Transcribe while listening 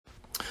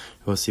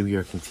We'll see we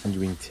are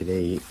continuing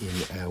today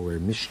in our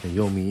Mishnah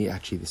Yomi.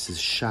 Actually, this is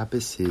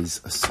Shabbos, his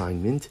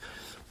assignment.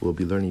 We'll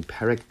be learning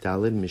Perek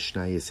Daled,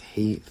 Mishnah is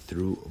Hey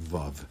through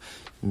Vav.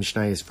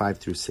 Mishnah is 5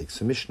 through 6.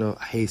 So Mishnah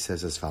Hey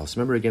says as follows.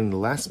 Remember again, in the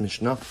last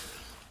Mishnah,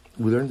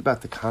 we learned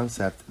about the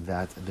concept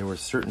that there were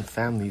certain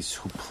families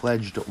who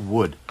pledged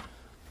wood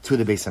to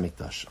the Beis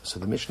HaMikdash. So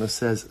the Mishnah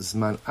says,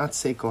 Zman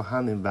Atse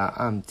Kohanim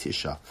Va'am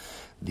Tisha.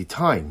 The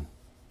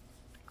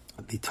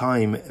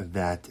time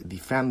that the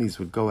families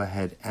would go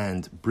ahead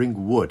and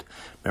bring wood.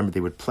 Remember, they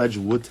would pledge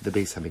wood to the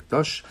Beis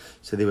HaMikdash,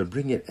 so they would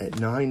bring it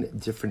at 9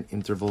 different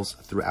intervals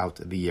throughout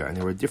the year. And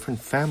there were different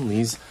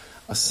families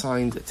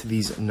assigned to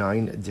these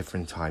 9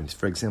 different times.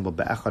 For example,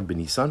 Be'echad ben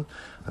Nisan,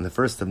 on the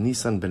first of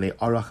Nisan, Bnei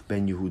Arach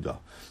ben Yehuda.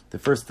 The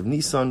first of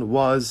Nisan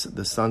was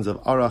the sons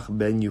of Arach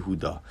ben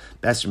Yehuda.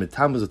 Be'esrim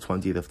Tammuz, the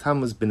 20th of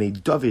Tammuz,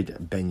 Bnei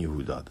David ben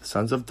Yehuda, the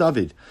sons of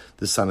David,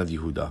 the son of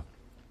Yehuda.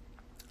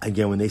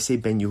 Again, when they say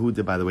Ben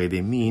Yehuda, by the way, they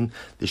mean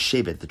the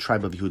Shevet, the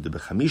tribe of Yehuda.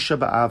 B'chamisha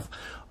ba'av,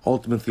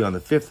 ultimately on the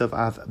 5th of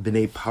Av,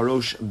 Bnei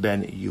Parosh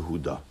ben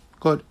Yehuda.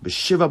 Good.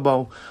 B'shiva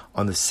bo,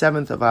 on the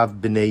 7th of Av,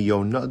 Bnei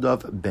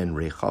Yonadav ben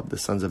Rechav, the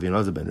sons of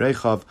Yonadav ben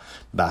Rechav.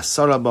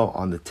 B'asara bo,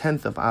 on the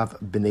 10th of Av,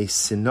 Bnei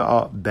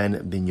Sinaa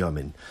ben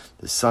Binyamin,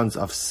 the sons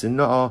of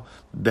Sinaa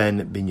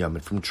ben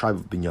Binyamin, from the tribe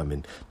of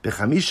Binyamin.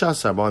 B'chamisha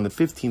sarba, on the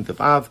 15th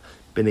of Av,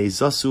 Bnei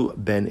Zasu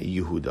ben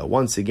Yehuda.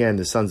 Once again,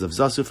 the sons of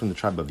Zasu from the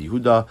tribe of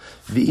Yehuda.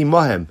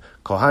 V'imahem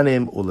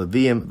Kohanim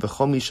uLevim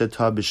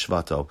v'chomishata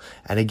b'shvato.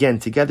 And again,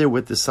 together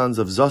with the sons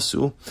of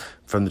Zasu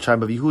from the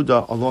tribe of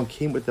Yehuda, along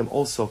came with them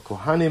also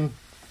Kohanim,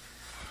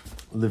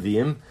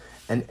 Levim,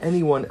 and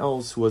anyone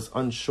else who was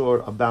unsure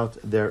about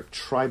their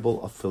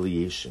tribal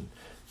affiliation.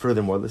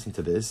 Furthermore, listen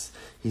to this.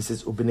 He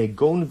says, Ubnei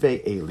gon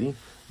ve'eli,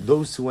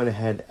 those who went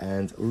ahead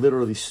and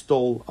literally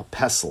stole a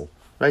pestle.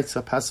 Right,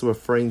 so a pestle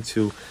referring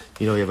to,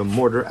 you have a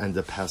mortar and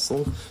a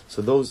pestle.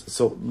 So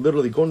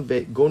literally, gon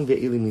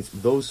ve'eli means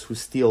those who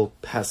steal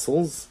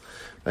pestles,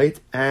 right?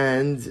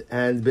 And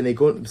bnei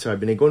gon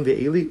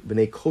ve'eli,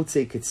 bnei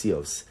kotze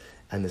ketzios,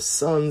 and the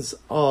sons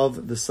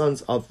of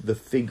the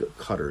fig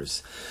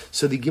cutters.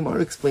 So the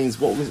Gemara explains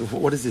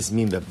what does this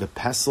mean? The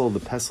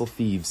pestle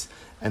thieves,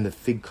 and the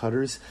fig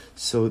cutters.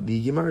 So the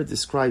Gemara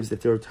describes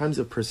that there are times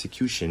of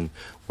persecution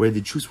where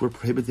the Jews were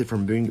prohibited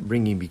from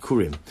bringing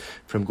bikurim,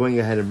 from going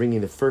ahead and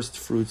bringing the first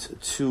fruits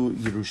to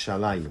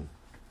Yerushalayim.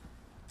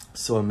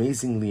 So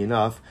amazingly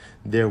enough,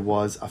 there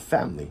was a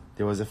family.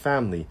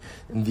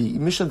 And the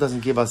Mishnah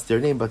doesn't give us their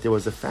name, but there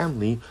was a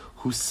family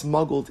who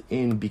smuggled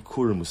in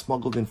bikurim, who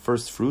smuggled in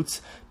first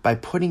fruits by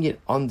putting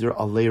it under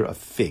a layer of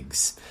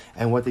figs.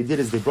 And what they did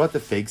is they brought the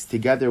figs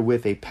together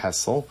with a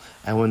pestle,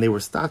 and when they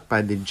were stopped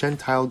by the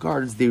Gentile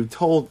guards, they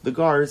told the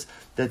guards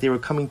that they were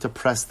coming to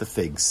press the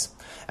figs.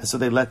 And so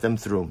they let them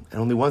through. And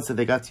only once that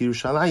they got to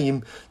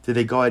Yerushalayim did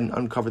they go ahead and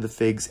uncover the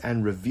figs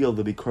and reveal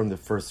the bikurim, the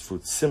first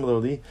fruits.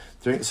 Similarly,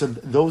 that's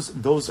what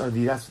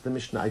the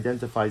Mishnah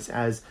identifies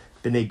as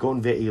Bnei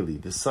gon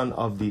ve'eli, the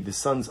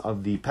sons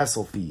of the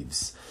pestle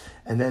thieves.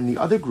 And then the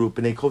other group,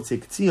 Bnei kotze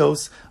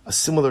ketzios, a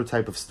similar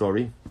type of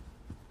story.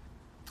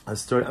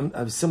 Is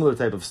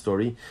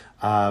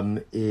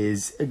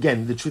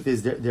again, the truth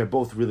is they're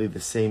both really the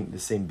same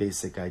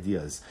basic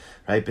ideas,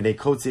 right? Bnei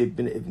kotze,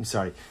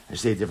 I should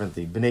say it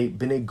differently.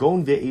 Bnei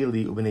gon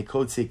ve'eli u'bnei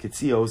kotze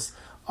ketzios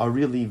are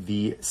really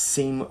the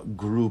same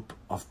group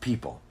of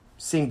people,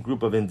 same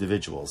group of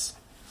individuals.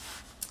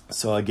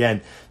 So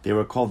again, they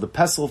were called the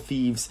pestle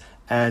thieves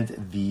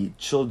and the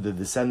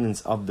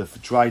descendants of the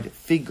dried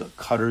fig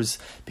cutters,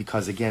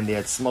 because again, they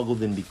had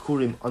smuggled in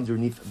bikurim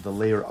underneath the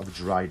layer of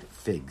dried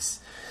figs.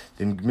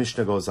 Then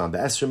Mishnah goes on,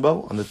 Be'esrim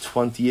bo, on the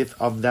 20th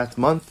of that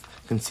month,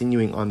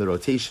 continuing on the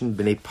rotation,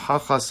 Bnei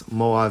Pachas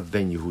Moav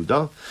ben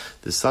Yehuda,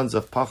 the sons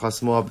of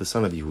Pachas Moav, the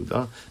son of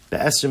Yehuda.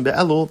 Be'esrim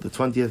be'elul, the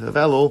 20th of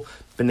Elul,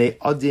 Bnei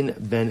Adin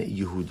ben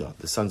Yehuda,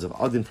 the sons of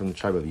Adin from the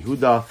tribe of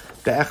Yehuda.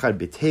 Be'echad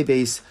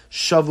be'teves,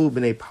 Shavu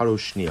bnei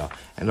Paroshnia.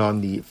 And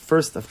on the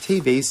 1st of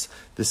Teves,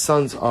 the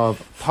sons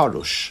of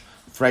Parosh,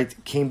 right,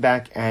 came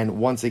back and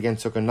once again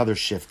took another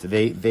shift.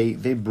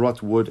 They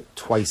brought wood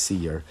twice a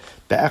year.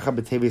 Be'echad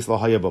be'teves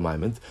lahaya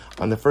b'maimed.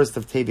 On the 1st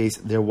of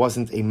Teves, there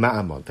wasn't a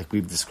ma'amad, like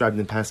we've described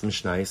in past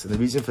Mishnayos, and the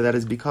reason for that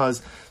is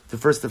because the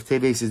 1st of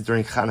Teves is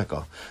during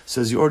Chanukah.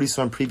 So as you already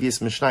saw in previous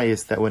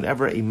Mishnayos, that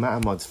whenever a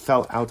ma'amad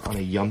fell out on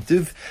a Yom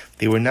Tov,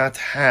 they would not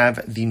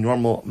have the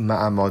normal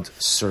ma'amad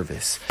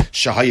service.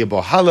 Shahaya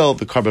bo halal,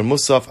 the carbon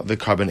musaf, the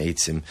carbon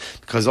eitzim.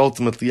 Because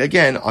ultimately,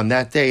 again, on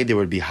that day, there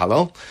would be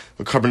halal,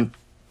 the carbon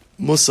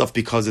musaf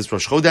because it's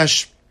Rosh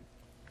Chodesh,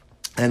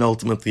 and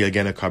ultimately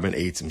again a carbon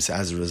eitzim. So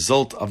as a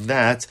result of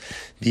that,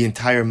 the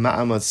entire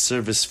ma'amad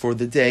service for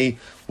the day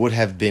would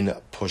have been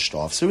pushed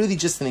off. So really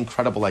just an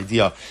incredible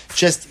idea.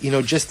 Just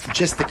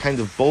to kind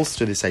of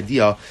bolster this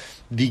idea,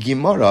 the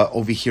Gemara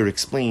over here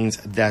explains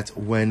that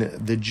when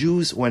the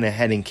Jews went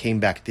ahead and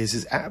came back, this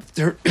is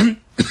after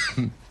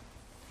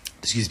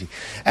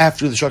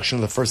after the destruction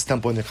of the first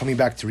temple, and they're coming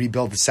back to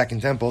rebuild the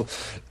second temple.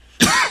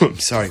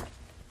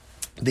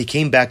 They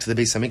came back to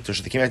the Beis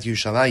HaMikdash, they came back to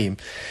Yerushalayim,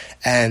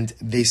 and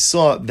they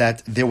saw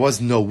that there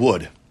was no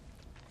wood.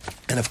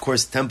 And of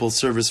course, temple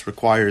service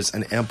requires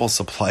an ample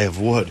supply of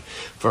wood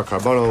for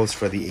karbanos,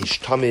 for the Eish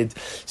Tamid.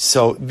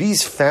 So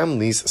these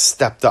families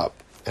stepped up.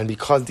 And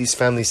because these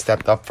families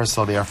stepped up, first of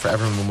all, they are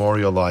forever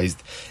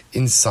memorialized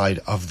inside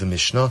of the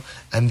Mishnah.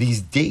 And these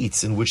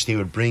dates in which they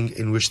would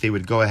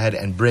go ahead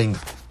and bring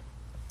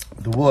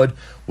the wood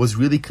was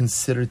really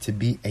considered to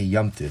be a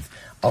Yom Tiv.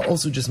 I'll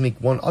also just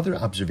make one other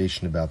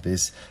observation about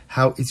this,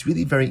 how it's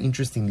really very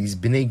interesting, these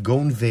Bnei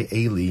Gon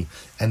Ve'eli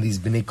and these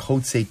Bnei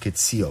Kotze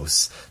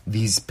Ketzios,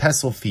 these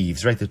pestle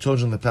thieves, right, the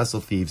children of the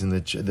pestle thieves and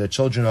the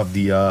children of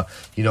the,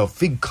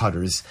 fig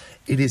cutters.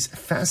 It is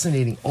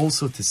fascinating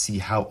also to see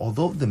how,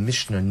 although the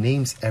Mishnah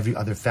names every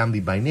other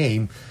family by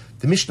name,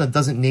 the Mishnah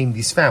doesn't name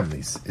these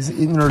families.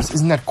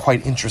 Isn't that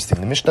quite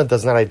interesting? The Mishnah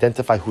does not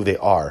identify who they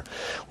are,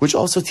 which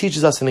also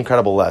teaches us an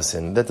incredible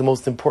lesson, that the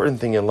most important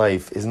thing in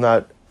life is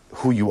not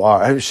who you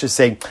are. I should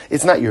say,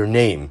 it's not your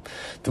name.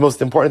 The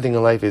most important thing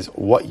in life is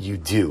what you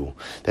do.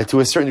 That to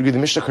a certain degree, the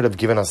Mishnah could have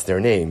given us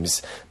their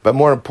names, but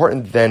more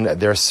important than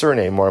their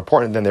surname, more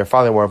important than their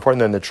father, more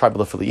important than their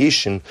tribal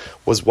affiliation,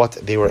 was what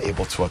they were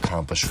able to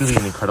accomplish. Really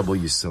an incredible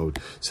yisod.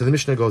 So the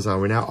Mishnah goes on.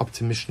 We're now up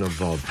to Mishnah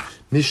Vav.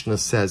 Mishnah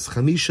says,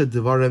 Chamisha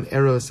devarim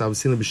eros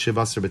avsina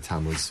b'shivasar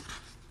b'tamuz.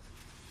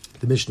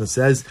 The Mishnah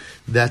says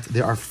that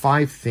there are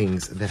 5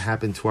 things that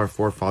happened to our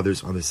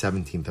forefathers on the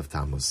 17th of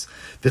Tammuz.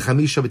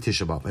 V'chamisha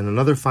b'Tisha B'Av, and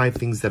another 5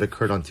 things that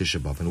occurred on Tisha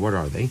B'Av. And what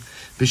are they?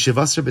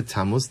 B'shivasar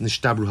b'Tammuz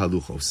nishtabru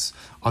haluchos.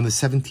 On the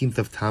 17th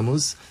of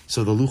Tammuz,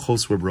 so the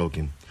luchos were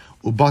broken.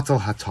 Ubatal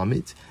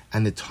hatamid,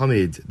 and the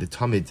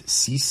tamid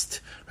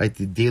ceased, right?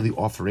 The daily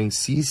offering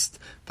ceased.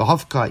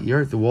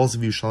 V'havka'ir, the walls of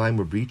Yerushalayim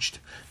were breached.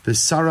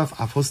 V'saraf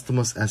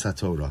afostamos es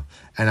haTorah,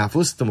 and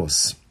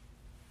Afostamos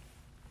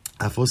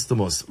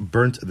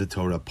burnt the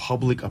Torah, a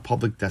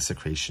public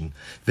desecration.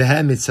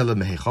 And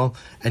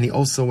he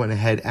also went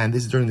ahead, and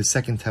this is during the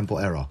Second Temple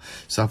era.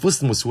 So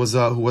Afostamos who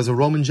was a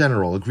Roman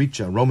general,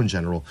 Roman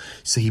general.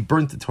 So he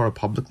burnt the Torah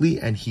publicly,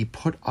 and he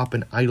put up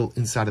an idol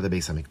inside of the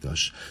Beis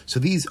Hamikdash. So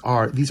these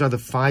are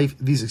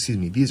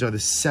the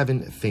 7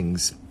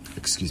 things.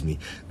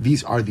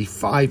 These are the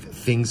 5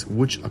 things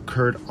which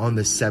occurred on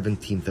the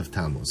 17th of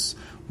Tammuz.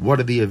 What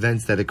are the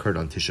events that occurred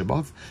on Tisha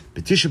B'Av?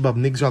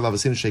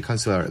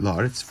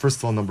 First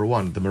of all, number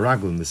 1, the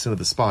Meraglim, the sin of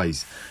the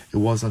spies. It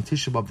was on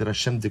Tisha B'Av that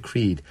Hashem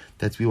decreed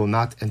that we will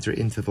not enter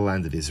into the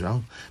land of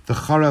Israel. The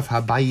Charav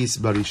Habayis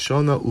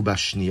Barishona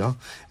Ubashnia,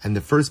 and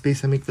the first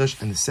Beis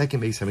Hamikdash and the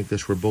second Beis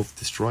Hamikdash were both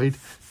destroyed.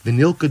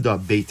 V'nilkada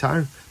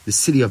Beitar, the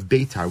city of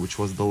Beitar, which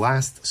was the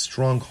last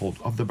stronghold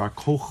of the Bar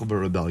Kochba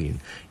rebellion,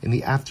 in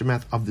the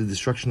aftermath of the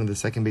destruction of the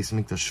second Beis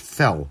Hamikdash,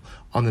 fell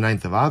on the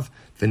 9th of Av.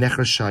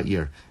 V'nechra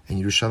Sha'ir,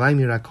 and Yerushalayim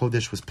Yirah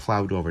Kodesh was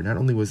plowed over. Not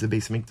only was the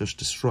Beis Hamikdash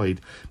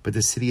destroyed, but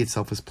the city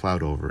itself was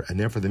plowed over. And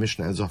therefore the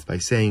Mishnah ends off by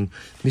saying,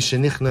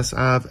 Mishenichnas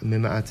Av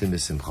Mima'atim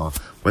B'Simcha.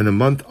 When the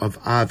month of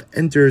Av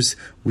enters,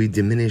 we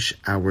diminish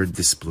our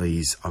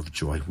displays of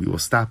joy. We will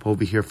stop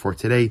over here for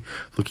today.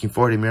 Looking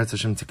forward, Emirat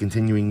Hashem, to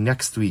continuing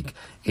next week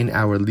in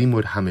our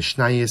Limud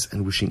HaMishnayos,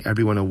 and wishing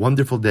everyone a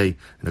wonderful day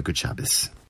and a good Shabbos.